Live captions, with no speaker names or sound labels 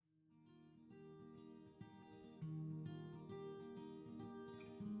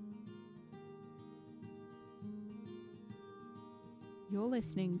You're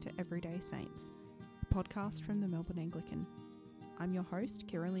listening to Everyday Saints, a podcast from the Melbourne Anglican. I'm your host,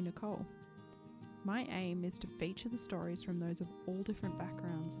 Kirralee Nicolle. My aim is to feature the stories from those of all different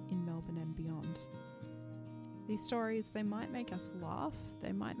backgrounds in Melbourne and beyond. These stories, they might make us laugh,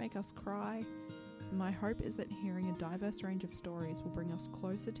 they might make us cry. My hope is that hearing a diverse range of stories will bring us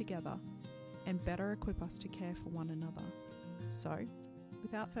closer together and better equip us to care for one another. So,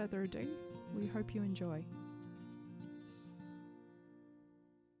 without further ado, we hope you enjoy.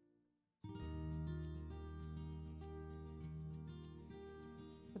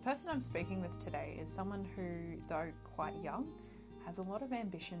 The person I'm speaking with today is someone who, though quite young, has a lot of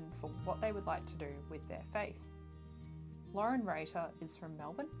ambition for what they would like to do with their faith. Lauren Raiter is from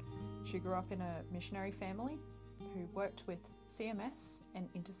Melbourne. She grew up in a missionary family who worked with CMS and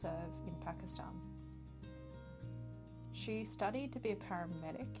Interserve in Pakistan. She studied to be a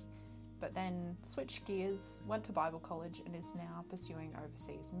paramedic, but then switched gears, went to Bible college and is now pursuing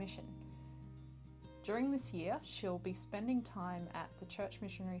overseas mission. During this year, she'll be spending time at the Church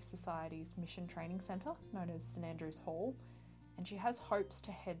Missionary Society's Mission Training Centre, known as St Andrew's Hall, and she has hopes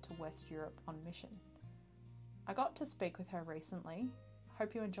to head to West Europe on mission. I got to speak with her recently.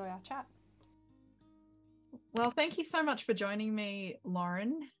 Hope you enjoy our chat. Well, thank you so much for joining me,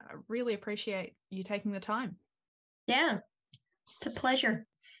 Lauren. I really appreciate you taking the time. Yeah, it's a pleasure.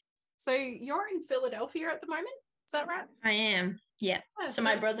 So you're in Philadelphia at the moment, is that right? I am, yeah. So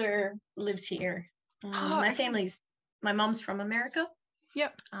my brother lives here. My mom's from America.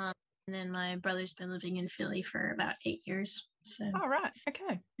 Yep. And then my brother's been living in Philly for about 8 years. So right,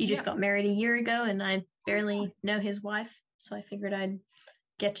 okay. He just got married a year ago, and I barely know his wife, so I figured I'd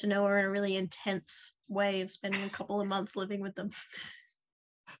get to know her in a really intense way of spending a couple of months living with them.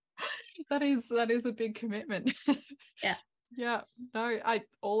 That is a big commitment. Yeah. Yeah. No,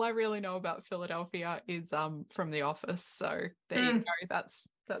 all I really know about Philadelphia is from The Office. So there you go.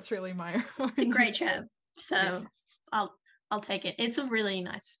 That's really my own. It's a great show. So yeah. I'll take it. It's a really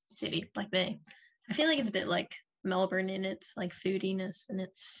nice city. I feel like it's a bit like Melbourne in its like foodiness and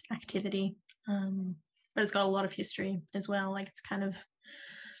its activity. But it's got a lot of history as well. Like it's kind of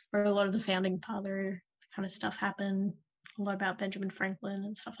where a lot of the founding father kind of stuff happened. A lot about Benjamin Franklin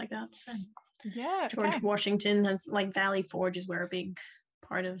and stuff like that. So yeah, George Washington has like Valley Forge is where a big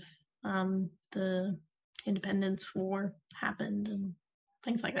part of the Independence War happened and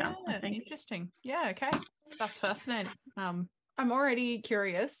things like that. I think interesting. Yeah, okay, that's fascinating. I'm already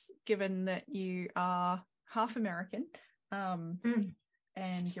curious, given that you are half American,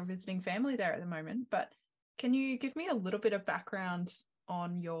 and you're visiting family there at the moment. But can you give me a little bit of background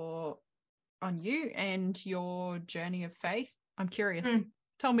on you and your journey of faith? I'm curious.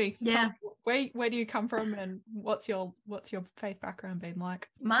 Tell me, where do you come from and what's your faith background been like?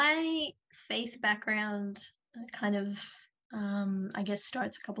 My faith background kind of, I guess,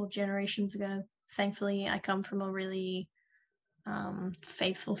 starts a couple of generations ago. Thankfully, I come from a really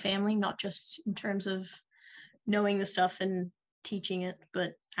faithful family, not just in terms of knowing the stuff and teaching it,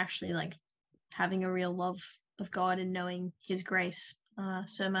 but actually like having a real love of God and knowing His grace.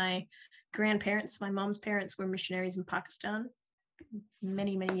 So my grandparents, my mom's parents, were missionaries in Pakistan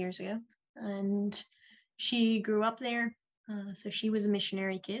many, many years ago. And she grew up there. So she was a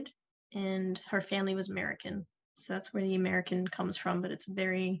missionary kid and her family was American. So that's where the American comes from, but it's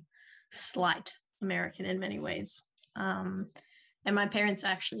very slight American in many ways. And my parents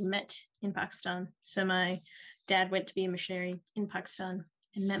actually met in Pakistan. So my dad went to be a missionary in Pakistan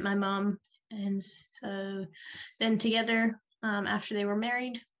and met my mom. And so then together, after they were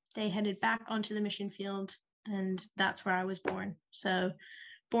married, they headed back onto the mission field, and that's where I was born. So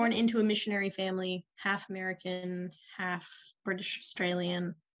born into a missionary family, half American, half British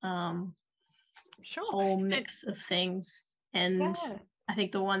Australian, whole mix of things. And I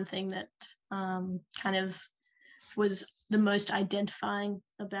think the one thing that kind of was the most identifying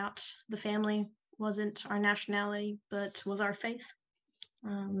about the family wasn't our nationality, but was our faith.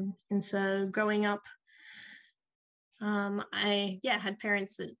 And so growing up, I had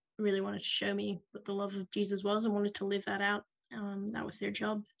parents that really wanted to show me what the love of Jesus was and wanted to live that out. That was their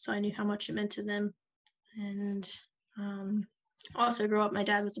job. So I knew how much it meant to them. And also grew up, my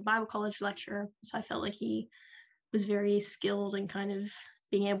dad was a Bible college lecturer. So I felt like he was very skilled in kind of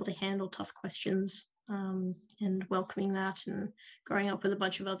being able to handle tough questions and welcoming that, and growing up with a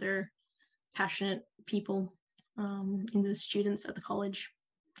bunch of other passionate people in the students at the college.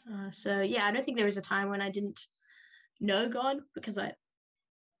 So I don't think there was a time when I didn't know God, because I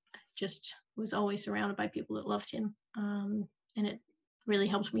just was always surrounded by people that loved Him, and it really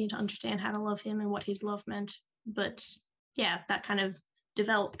helped me to understand how to love Him and what His love meant. But that kind of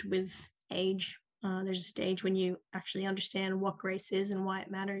developed with age there's a stage when you actually understand what grace is and why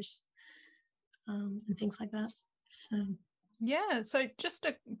it matters, and things like that. So yeah. So just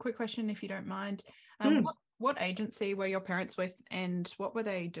a quick question, if you don't mind. What agency were your parents with, and what were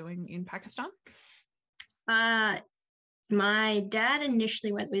they doing in Pakistan? My dad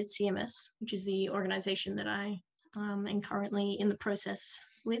initially went with CMS, which is the organization that I am currently in the process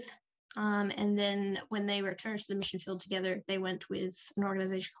with. And then when they returned to the mission field together, they went with an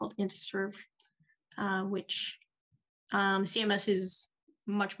organization called Interserve, which CMS is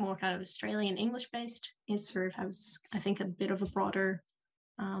much more kind of Australian English based. Interserve has, I think, a bit of a broader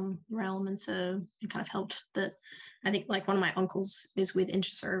realm, and so it kind of helped that. I think like one of my uncles is with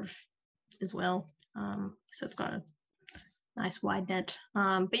Interserve as well, so it's got a nice wide net.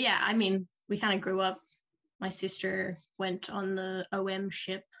 But yeah, I mean, we kind of grew up. My sister went on the OM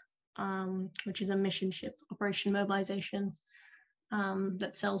ship, which is a mission ship, Operation Mobilization,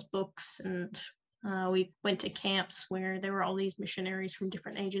 that sells books, and we went to camps where there were all these missionaries from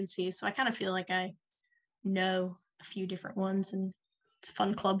different agencies. So I kind of feel like I know a few different ones, and it's a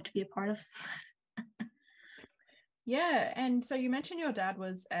fun club to be a part of. Yeah, and so you mentioned your dad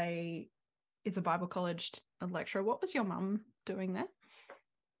was a Bible college lecturer. What was your mum doing there?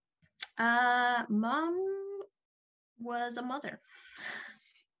 Mum was a mother,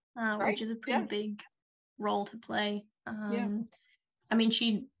 which is a pretty big role to play. I mean,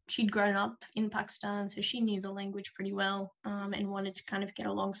 she'd grown up in Pakistan, so she knew the language pretty well, and wanted to kind of get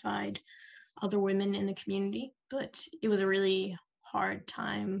alongside other women in the community. But it was a really hard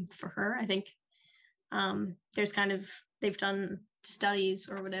time for her. I think there's kind of, they've done studies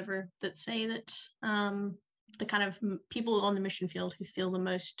or whatever that say that the kind of people on the mission field who feel the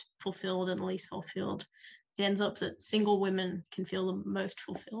most fulfilled and the least fulfilled, it ends up that single women can feel the most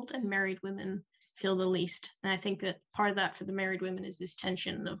fulfilled and married women feel the least. And I think that part of that for the married women is this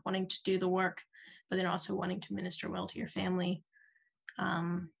tension of wanting to do the work, but then also wanting to minister well to your family,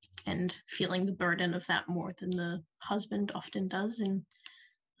 and feeling the burden of that more than the husband often does, and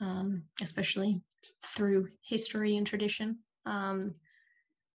especially through history and tradition.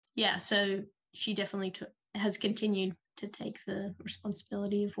 So she definitely has continued to take the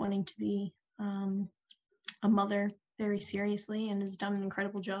responsibility of wanting to be a mother very seriously, and has done an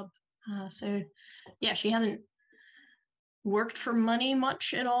incredible job. She hasn't worked for money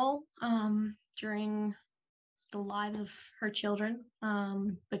much at all during the lives of her children,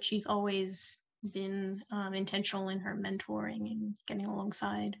 but she's always been intentional in her mentoring and getting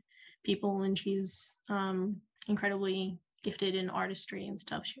alongside people, and she's incredibly gifted in artistry and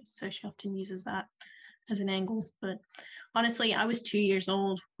stuff, so she often uses that as an angle. But honestly, I was 2 years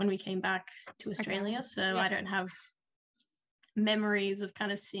old when we came back to Australia, so I don't have memories of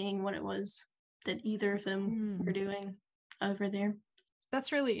kind of seeing what it was that either of them were doing over there.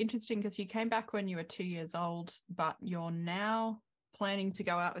 That's really interesting, because you came back when you were 2 years old, but you're now planning to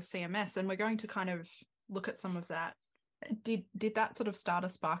go out with CMS, and we're going to kind of look at some of that. Did that sort of start a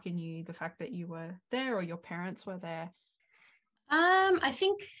spark in you, the fact that you were there or your parents were there? I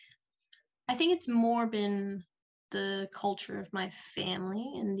think it's more been the culture of my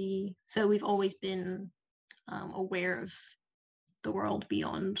family, and so we've always been aware of the world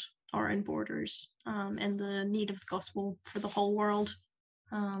beyond our own borders, and the need of the gospel for the whole world.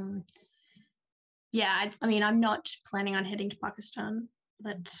 I mean, I'm not planning on heading to Pakistan.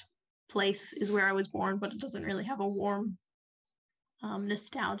 That place is where I was born, but it doesn't really have a warm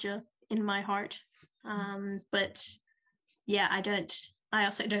nostalgia in my heart. I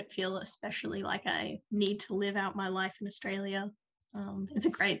also don't feel especially like I need to live out my life in Australia. It's a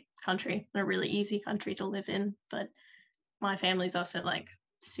great country, a really easy country to live in, but my family's also like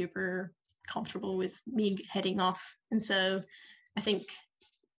super comfortable with me heading off. And so I think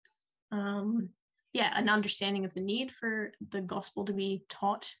an understanding of the need for the gospel to be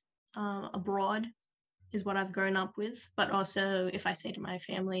taught abroad is what I've grown up with. But also, if I say to my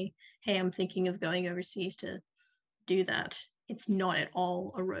family, hey, I'm thinking of going overseas to do that, it's not at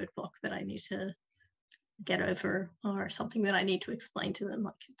all a roadblock that I need to get over or something that I need to explain to them.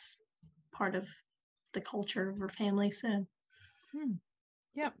 Like, it's part of the culture of our family. So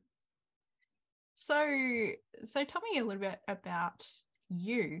Yep. So tell me a little bit about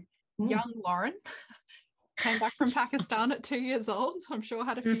you. Young Lauren came back from Pakistan at 2 years old. I'm sure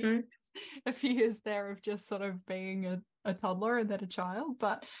had a few years there of just sort of being a toddler and then a child.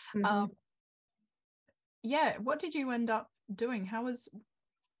 But what did you end up doing? How was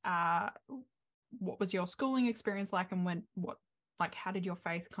what was your schooling experience like, and how did your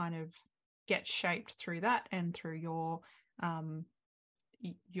faith kind of get shaped through that and through your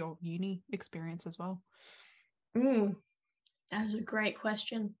uni experience as well? That is a great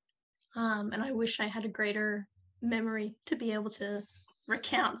question. And I wish I had a greater memory to be able to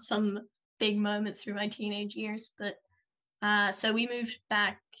recount some big moments through my teenage years. But so we moved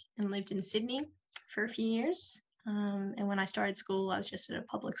back and lived in Sydney for a few years. And when I started school, I was just at a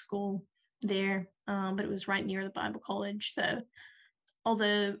public school there, but it was right near the Bible college. So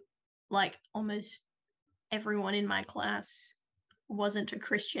although like almost everyone in my class wasn't a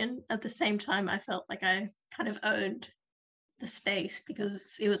Christian, at the same time, I felt like I kind of owned the space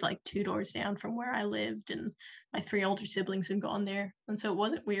because it was like 2 doors down from where I lived, and my 3 older siblings had gone there. And so it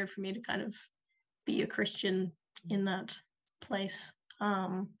wasn't weird for me to kind of be a Christian in that place.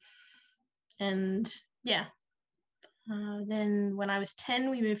 And yeah, then when I was 10,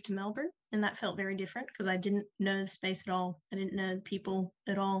 we moved to Melbourne, and that felt very different because I didn't know the space at all. I didn't know the people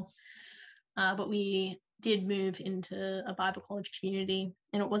at all. But we did move into a Bible college community,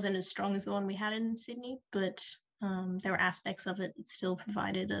 and it wasn't as strong as the one we had in Sydney, but there were aspects of it that still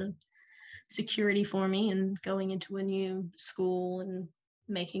provided a security for me and going into a new school and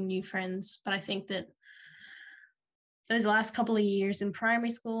making new friends. But I think that those last couple of years in primary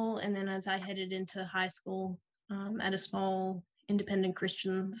school, and then as I headed into high school at a small independent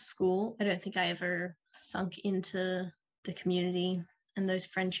Christian school, I don't think I ever sunk into the community and those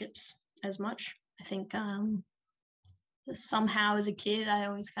friendships as much. I think somehow as a kid, I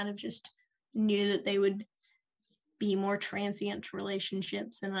always kind of just knew that they would be more transient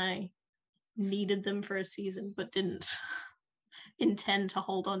relationships, and I needed them for a season, but didn't intend to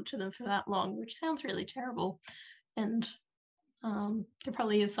hold on to them for that long, which sounds really terrible. And there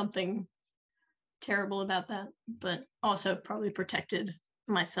probably is something terrible about that, but also probably protected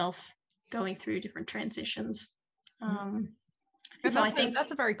myself going through different transitions. And so I think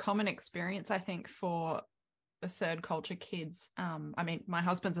that's a very common experience, I think, for the third culture kids. I mean, my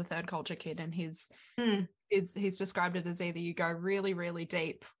husband's a third culture kid, and he's described it as either you go really, really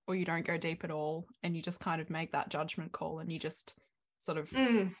deep or you don't go deep at all, and you just kind of make that judgment call and you just sort of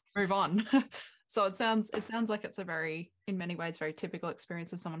move on. So it sounds like it's a very, in many ways, very typical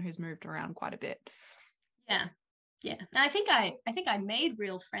experience of someone who's moved around quite a bit. Yeah. And I think I made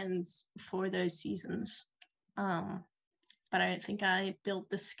real friends for those seasons. But I don't think I built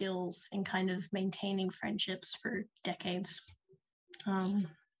the skills in kind of maintaining friendships for decades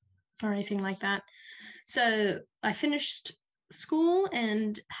or anything like that. So I finished school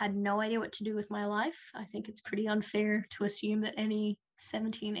and had no idea what to do with my life. I think it's pretty unfair to assume that any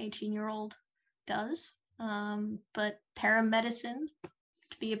 17, 18-year-old does. But paramedicine,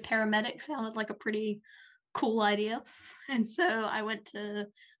 to be a paramedic, sounded like a pretty cool idea. And so I went to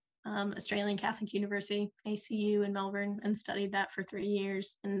Australian Catholic University, ACU in Melbourne, and studied that for 3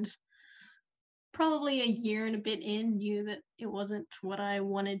 years. And probably a year and a bit in, knew that it wasn't what I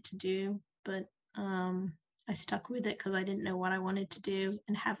wanted to do, but I stuck with it because I didn't know what I wanted to do,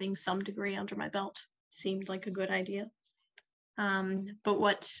 and having some degree under my belt seemed like a good idea. But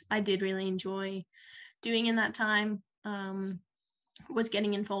what I did really enjoy doing in that time was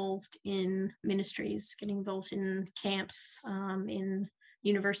getting involved in ministries, getting involved in camps, in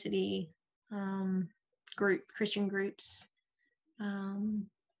university Christian groups.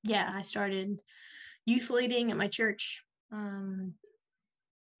 I started youth leading at my church.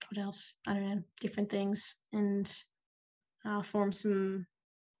 What else? I don't know, different things, and formed some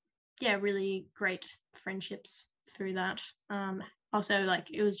really great friendships through that. Also, like,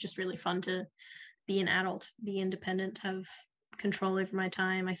 it was just really fun to be an adult, be independent, have control over my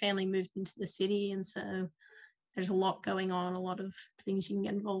time. My family moved into the city, and so there's a lot going on, a lot of things you can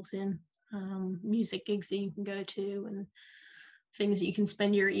get involved in, music gigs that you can go to, and things that you can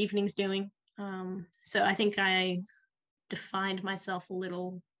spend your evenings doing. So I think I defined myself a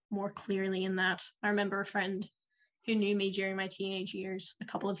little more clearly in that. I remember a friend who knew me during my teenage years, a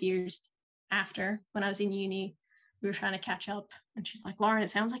couple of years after, when I was in uni, we were trying to catch up, and she's like, "Lauren, it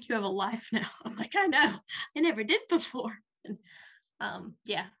sounds like you have a life now." I'm like, "I know, I never did before." And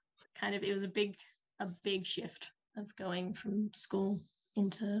kind of, it was a big shift of going from school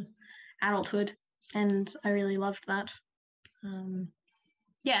into adulthood, and I really loved that.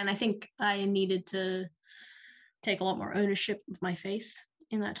 And I think I needed to take a lot more ownership of my faith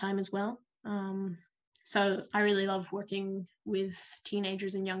in that time as well. So I really love working with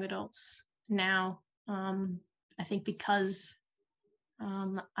teenagers and young adults now. I think because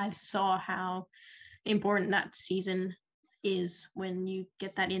I saw how important that season is when you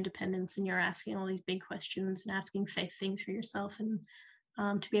get that independence and you're asking all these big questions and asking faith things for yourself,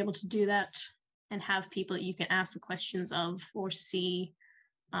 and to be able to do that and have people that you can ask the questions of or see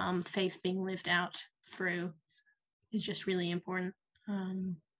faith being lived out through is just really important.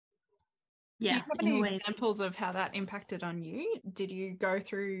 Do you yeah, have in a any way. examples of how that impacted on you? Did you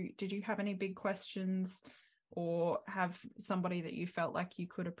have any big questions, or have somebody that you felt like you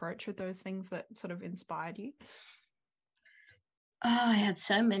could approach with those things that sort of inspired you? Oh, I had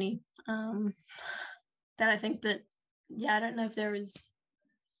so many that I think that, I don't know if there was,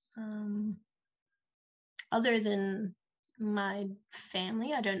 other than my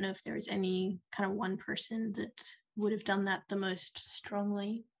family, I don't know if there was any kind of one person that would have done that the most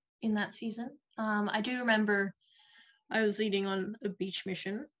strongly in that season. I do remember I was leading on a beach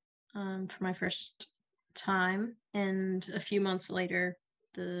mission for my first time, and a few months later,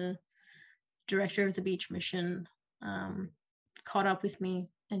 the director of the beach mission caught up with me,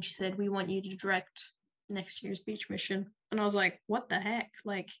 and she said, "We want you to direct next year's beach mission." And I was like, "What the heck?"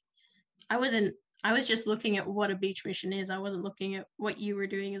 Like, I was just looking at what a beach mission is. I wasn't looking at what you were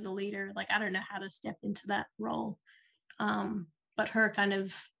doing as a leader. Like, I don't know how to step into that role. But her kind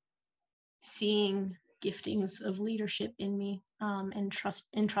of seeing giftings of leadership in me, and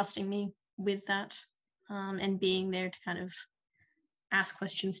trusting me with that, and being there to kind of ask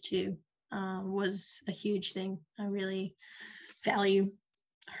questions too, was a huge thing. I really value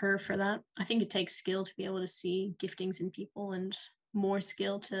her for that. I think it takes skill to be able to see giftings in people, and more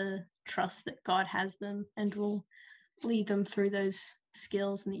skill to trust that God has them and will lead them through those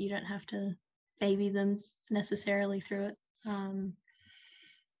skills, and that you don't have to baby them necessarily through it.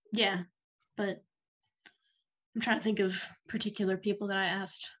 Yeah, but I'm trying to think of particular people that I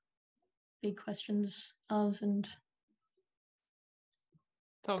asked big questions of, and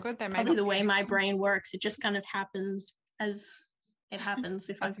It's all good. They may probably not the be way my brain works, it just kind of happens as it happens.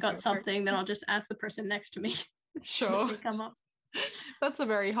 If I've got something, then I'll just ask the person next to me. Sure. They come up. That's a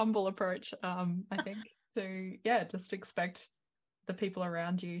very humble approach, I think, to just expect the people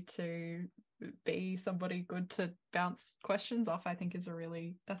around you to be somebody good to bounce questions off. I think that's a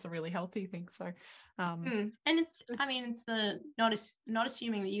really healthy thing. So And it's the not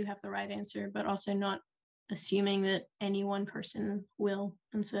assuming that you have the right answer, but also not assuming that any one person will.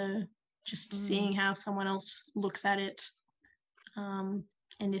 And so just seeing how someone else looks at it, and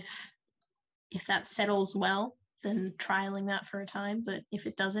if that settles well, then trialing that for a time. But if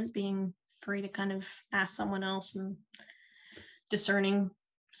it doesn't, being free to kind of ask someone else and discerning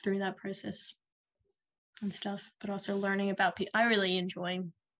through that process and stuff, but also learning about people. I really enjoy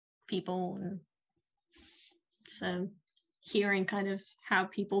people, and so hearing kind of how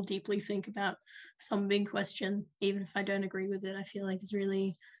people deeply think about some big question, even if I don't agree with it, I feel like is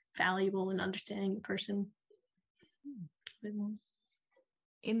really valuable in understanding the person a bit more.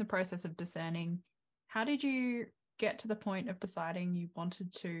 In the process of discerning, how did you get to the point of deciding you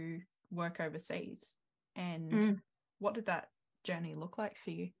wanted to work overseas, and what did that journey look like for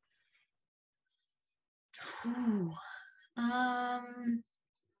you?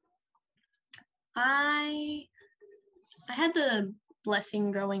 I had the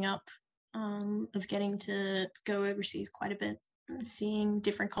blessing growing up, of getting to go overseas quite a bit, seeing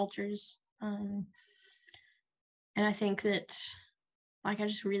different cultures, and I think that, like, I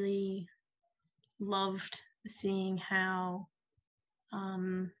just really loved seeing how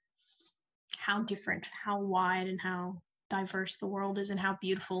different, how wide, and how diverse the world is, and how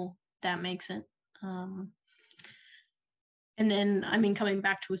beautiful that makes it. And then, coming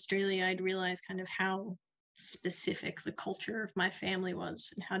back to Australia, I'd realized kind of how specific the culture of my family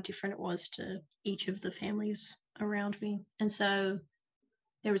was, and how different it was to each of the families around me. And so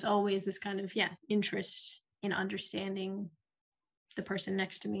there was always this kind of, interest in understanding the person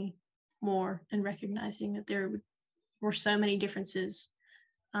next to me more, and recognizing that there were so many differences,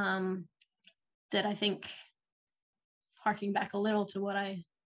 that I think, harking back a little to what I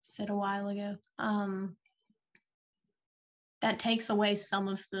said a while ago, that takes away some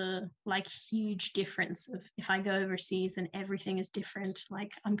of the huge difference of, if I go overseas and everything is different,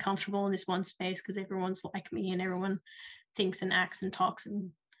 like I'm comfortable in this one space because everyone's like me, and everyone thinks and acts and talks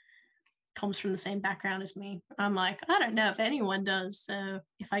and comes from the same background as me. I'm like, I don't know if anyone does. So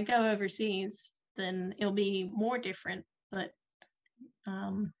if I go overseas, then it'll be more different, but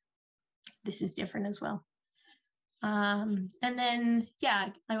this is different as well. And then,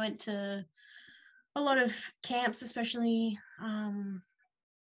 I went to a lot of camps, especially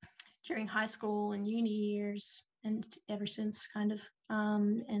during high school and uni years, and ever since, kind of.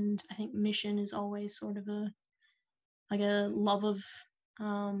 And I think mission is always sort of a love of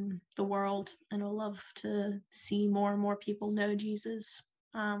the world, and a love to see more and more people know Jesus.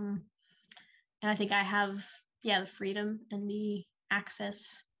 And I think I have, the freedom and the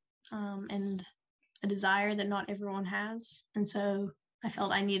access, and a desire that not everyone has. And so I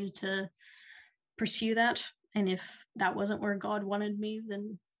felt I needed to pursue that. And if that wasn't where God wanted me,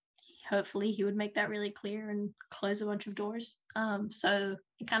 then hopefully he would make that really clear and close a bunch of doors. So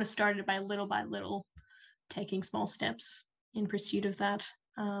it kind of started by little, taking small steps in pursuit of that,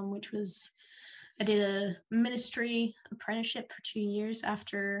 which was I did a ministry apprenticeship for 2 years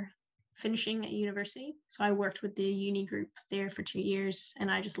after finishing at university. So I worked with the uni group there for 2 years,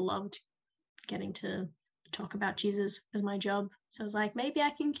 and I just loved getting to talk about Jesus as my job. So I was like, maybe I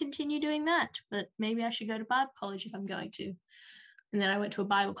can continue doing that, but maybe I should go to Bible college if I'm going to. And then I went to a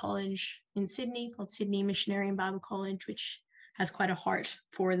Bible college in Sydney called Sydney Missionary and Bible College, which has quite a heart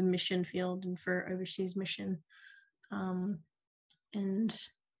for the mission field and for overseas mission. And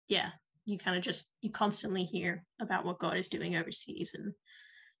yeah, you constantly hear about what God is doing overseas and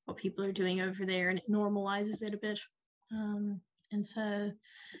what people are doing over there, and it normalizes it a bit. And so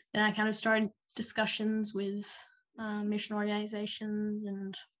then I kind of started discussions with mission organizations,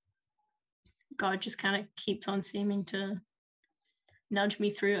 and God just kind of keeps on seeming to nudge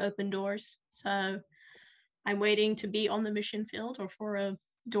me through open doors. So I'm waiting to be on the mission field or for a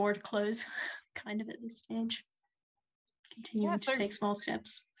door to close kind of at this stage, continuing to take small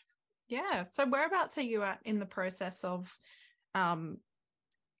steps. Yeah. So whereabouts are you at in the process of,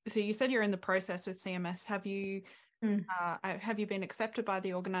 so you said you're in the process with CMS. Have you been accepted by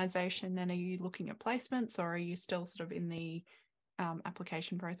the organisation, and are you looking at placements, or are you still sort of in the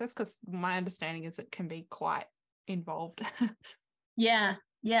application process? Because my understanding is it can be quite involved. Yeah.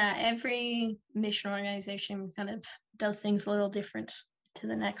 Every mission organisation kind of does things a little different to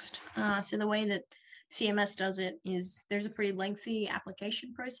the next. So the way that CMS does it is there's a pretty lengthy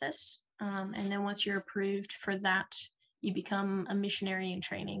application process. And then once you're approved for that, you become a missionary in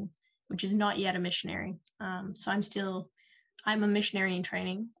training, which is not yet a missionary. So I'm a missionary in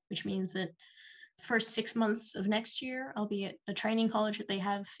training, which means that the first 6 months of next year, I'll be at a training college that they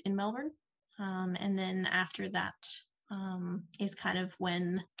have in Melbourne. And then after that is kind of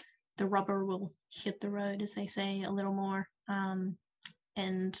when the rubber will hit the road, as they say, a little more.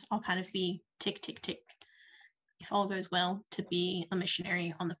 And I'll kind of be tick, tick, tick, if all goes well, to be a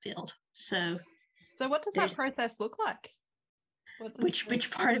missionary on the field. So what does that process look like?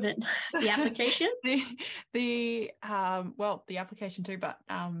 Which part of it? The application? the application too, but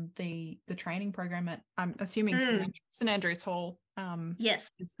the training program at, I'm assuming St Andrews Hall. Yes,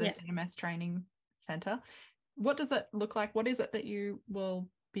 is the CMS training centre. What does it look like? What is it that you will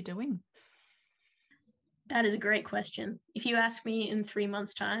be doing? That is a great question. If you ask me in 3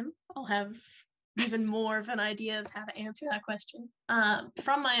 months' time, I'll have even more of an idea of how to answer that question.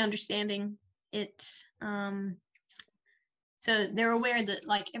 From my understanding, so they're aware that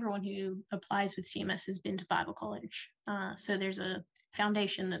like everyone who applies with CMS has been to Bible college. So there's a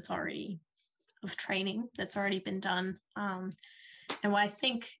foundation that's already of training that's already been done. And what I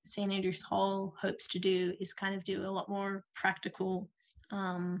think St. Andrews Hall hopes to do is kind of do a lot more practical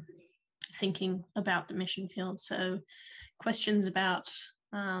thinking about the mission field. So questions about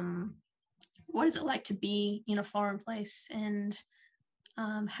what is it like to be in a foreign place and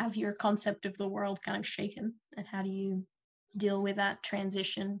have your concept of the world kind of shaken, and how do you deal with that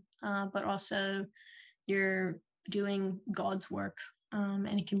transition, but also you're doing God's work,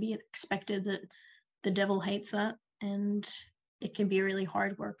 and it can be expected that the devil hates that, and it can be really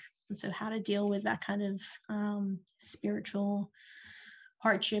hard work. And so how to deal with that kind of spiritual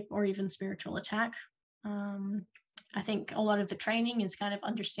hardship or even spiritual attack. I think a lot of the training is kind of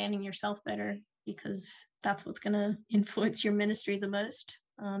understanding yourself better, because that's what's going to influence your ministry the most,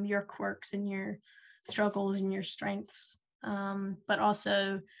 your quirks and your struggles and your strengths. But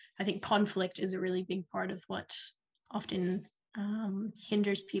also, I think conflict is a really big part of what often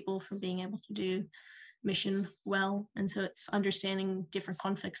hinders people from being able to do mission well. And so it's understanding different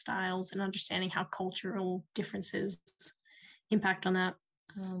conflict styles and understanding how cultural differences impact on that.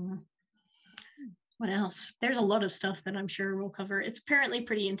 What else? There's a lot of stuff that I'm sure we'll cover. It's apparently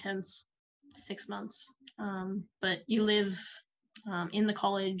pretty intense, 6 months, but you live in the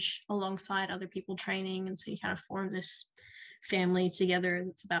college alongside other people training, and so you kind of form this family together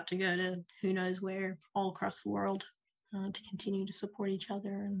that's about to go to who knows where all across the world to continue to support each other.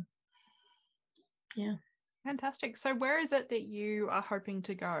 And yeah. Fantastic. So where is it that you are hoping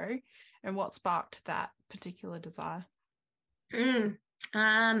to go, and what sparked that particular desire?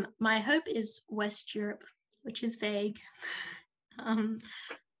 My hope is West Europe, which is vague.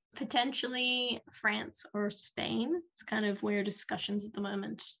 Potentially France or Spain. It's kind of where discussions at the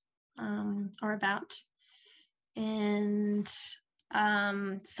moment are about. And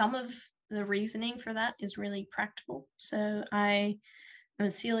some of the reasoning for that is really practical. So I am a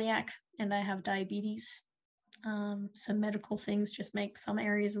celiac and I have diabetes. So medical things just make some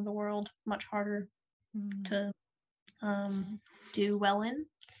areas of the world much harder to do well in.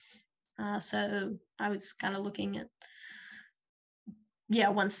 So I was kind of looking at,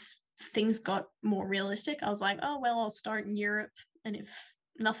 once things got more realistic, I was like, oh, well, I'll start in Europe. And if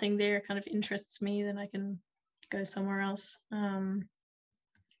nothing there kind of interests me, then I can go somewhere else. And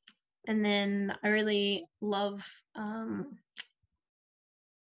then I really love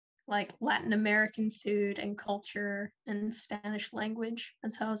like Latin American food and culture and Spanish language.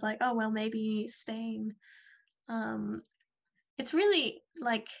 And so I was like, oh, well, maybe Spain. It's really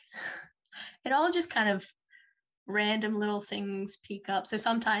like, it all just kind of random little things peak up. So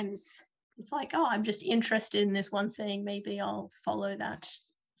sometimes it's like, oh, I'm just interested in this one thing. Maybe I'll follow that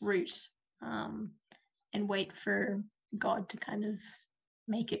route and wait for God to kind of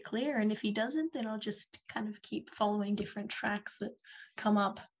make it clear. And if he doesn't, then I'll just kind of keep following different tracks that come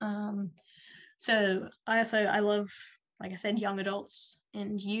up. So I love, like I said, young adults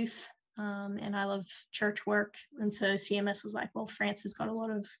and youth, and I love church work. And so CMS was like, well, France has got a lot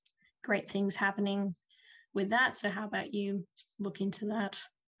of great things happening with that. So how about you look into that?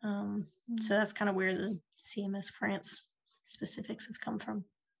 So that's kind of where the CMS France specifics have come from.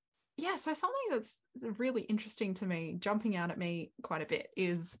 Yeah, so something that's really interesting to me, jumping out at me quite a bit,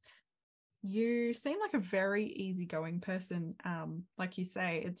 is you seem like a very easygoing person. Like you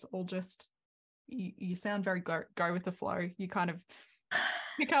say, it's all just, you sound very go with the flow. You kind of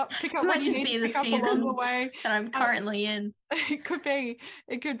pick up what you need to pick up along the way. That I'm currently in. It could be,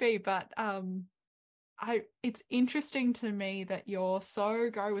 but it's interesting to me that you're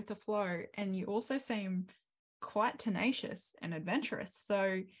so go with the flow, and you also seem quite tenacious and adventurous.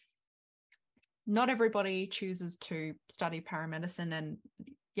 So not everybody chooses to study paramedicine, and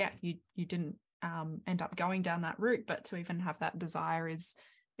you didn't end up going down that route, but to even have that desire is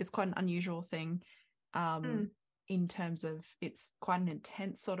quite an unusual thing, in terms of it's quite an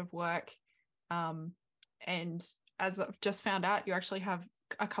intense sort of work, and as I've just found out, you actually have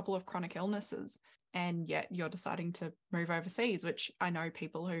a couple of chronic illnesses, and yet you're deciding to move overseas, which I know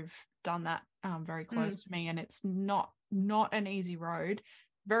people who've done that very close to me, and it's not an easy road.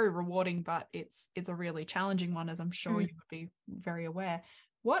 Very rewarding, but it's a really challenging one, as I'm sure you would be very aware.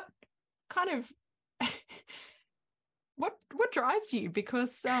 What kind of what drives you?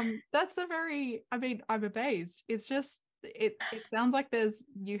 Because that's a very, I mean, I'm amazed. It's just it sounds like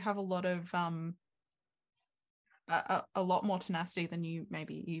you have a lot of a lot more tenacity than you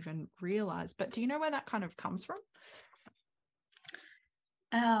maybe even realize. But do you know where that kind of comes from?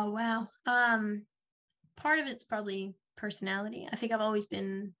 Oh, wow. Part of it's probably personality. I think I've always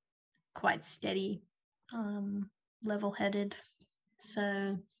been quite steady, level-headed.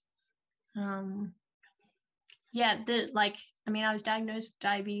 So, I was diagnosed with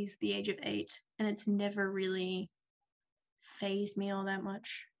diabetes at the age of 8, and it's never really fazed me all that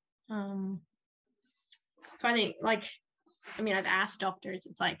much. So I think, I've asked doctors,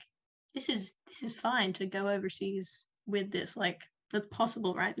 it's like, this is fine to go overseas with this, like, that's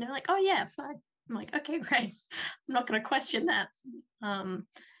possible, right? And they're like, oh yeah, fine. I'm like, okay, great. I'm not going to question that.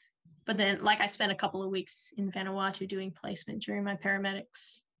 But then, I spent a couple of weeks in Vanuatu doing placement during my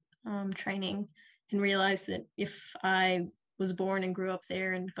paramedics training, and realized that if I was born and grew up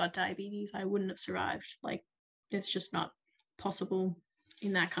there and got diabetes, I wouldn't have survived. Like, it's just not possible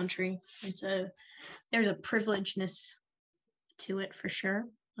in that country. And so there's a privilegedness to it for sure.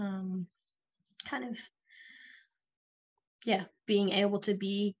 Being able to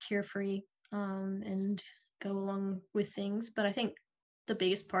be carefree and go along with things. But I think the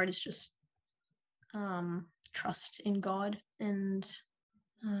biggest part is just trust in God, and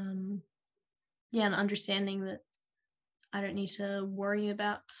and understanding that I don't need to worry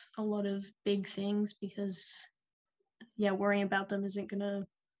about a lot of big things, because worrying about them isn't going to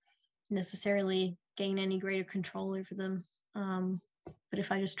necessarily gain any greater control over them. But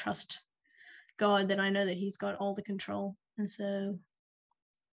if I just trust God, then I know that he's got all the control. And so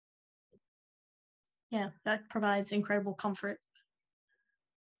that provides incredible comfort.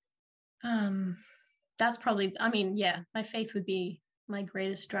 That's probably, my faith would be my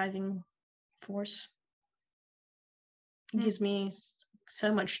greatest driving force. It gives me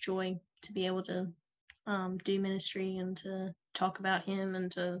so much joy to be able to do ministry and to talk about him,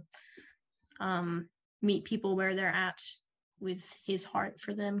 and to meet people where they're at with his heart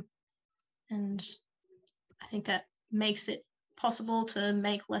for them. And I think that makes it possible to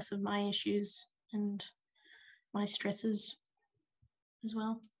make less of my issues and my stresses as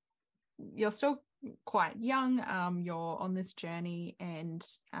well. You're still quite young. You're on this journey, and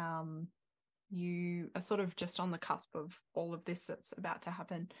you are sort of just on the cusp of all of this that's about to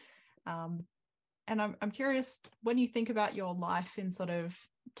happen. And I'm curious, when you think about your life in sort of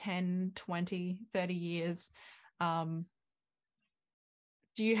 10, 20, 30 years,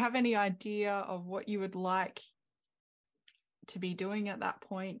 Do you have any idea of what you would like to be doing at that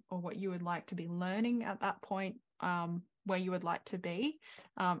point, or what you would like to be learning at that point, where you would like to be?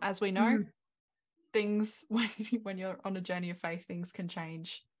 As we know, things when you're on a journey of faith, things can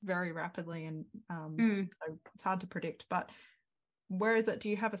change very rapidly, and so it's hard to predict. But where is it? Do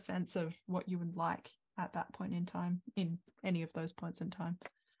you have a sense of what you would like at that point in time, in any of those points in time?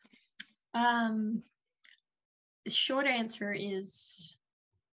 The short answer is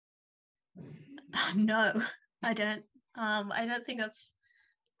no. I don't think that's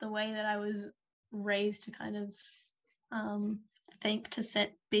the way that I was raised, to kind of think to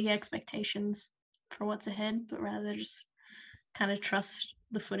set big expectations for what's ahead, but rather just kind of trust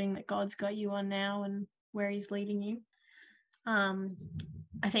the footing that God's got you on now and where he's leading you.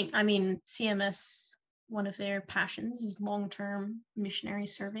 CMS, one of their passions is long-term missionary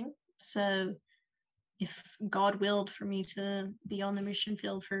serving. So if God willed for me to be on the mission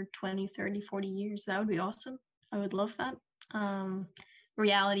field for 20, 30, 40 years, that would be awesome. I would love that.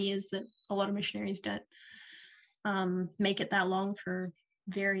 Reality is that a lot of missionaries don't make it that long for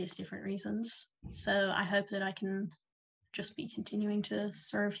various different reasons. So I hope that I can just be continuing to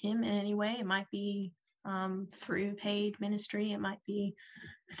serve him in any way. It might be through paid ministry. It might be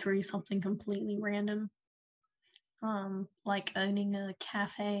through something completely random, like owning a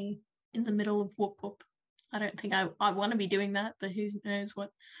cafe in the middle of Whoop Whoop. I don't think I want to be doing that, but who knows what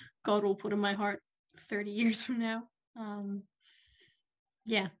God will put in my heart 30 years from now.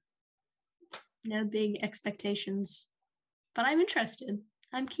 No big expectations, but I'm interested.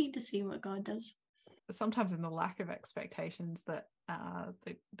 I'm keen to see what God does. Sometimes in the lack of expectations that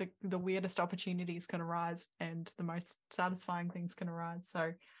the weirdest opportunities can arise and the most satisfying things can arise.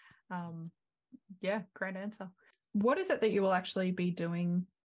 So great answer. What is it that you will actually be doing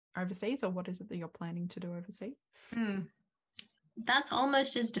overseas, or what is it that you're planning to do overseas? That's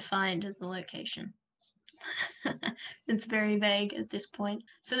almost as defined as the location. It's very vague at this point.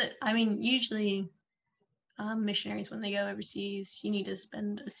 So usually missionaries, when they go overseas, you need to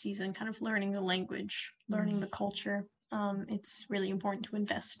spend a season kind of learning the language, learning the culture. It's really important to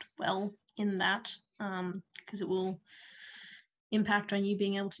invest well in that, because it will impact on you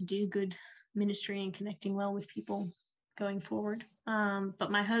being able to do good ministry and connecting well with people going forward.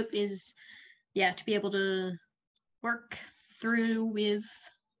 But my hope is, to be able to work through with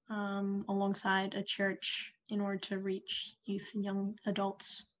alongside a church in order to reach youth and young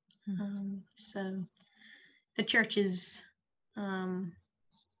adults. So the church is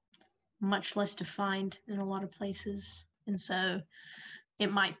much less defined in a lot of places, and so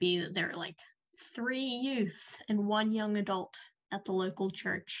it might be that there are like 3 youth and 1 young adult at the local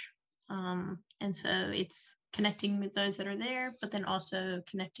church, and so it's connecting with those that are there, but then also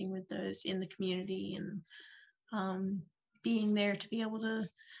connecting with those in the community, and being there to be able to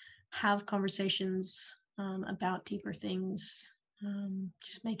have conversations about deeper things,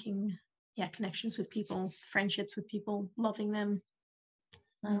 just making connections with people, friendships with people, loving them,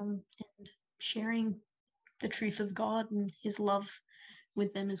 and sharing the truth of God and his love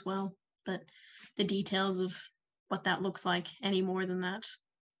with them as well. But the details of what that looks like any more than that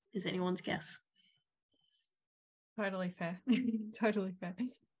is anyone's guess. Totally fair. Totally fair.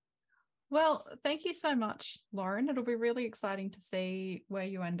 Well, thank you so much, Lauren. It'll be really exciting to see where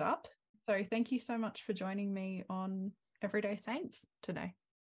you end up. So thank you so much for joining me on Everyday Saints today.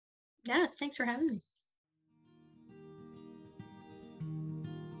 Yeah, thanks for having me.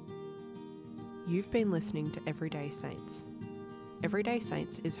 You've been listening to Everyday Saints. Everyday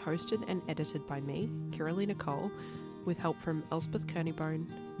Saints is hosted and edited by me, Kirralee Nicolle, with help from Elspeth Kernebone,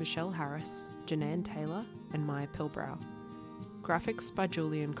 Michelle Harris, Jenan Taylor, and Maya Pilbrow. Graphics by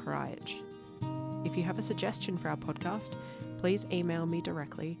Julian Karajic. If you have a suggestion for our podcast, please email me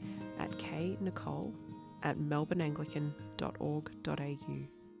directly at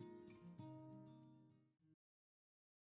knicolle@melbourneanglican.org.au.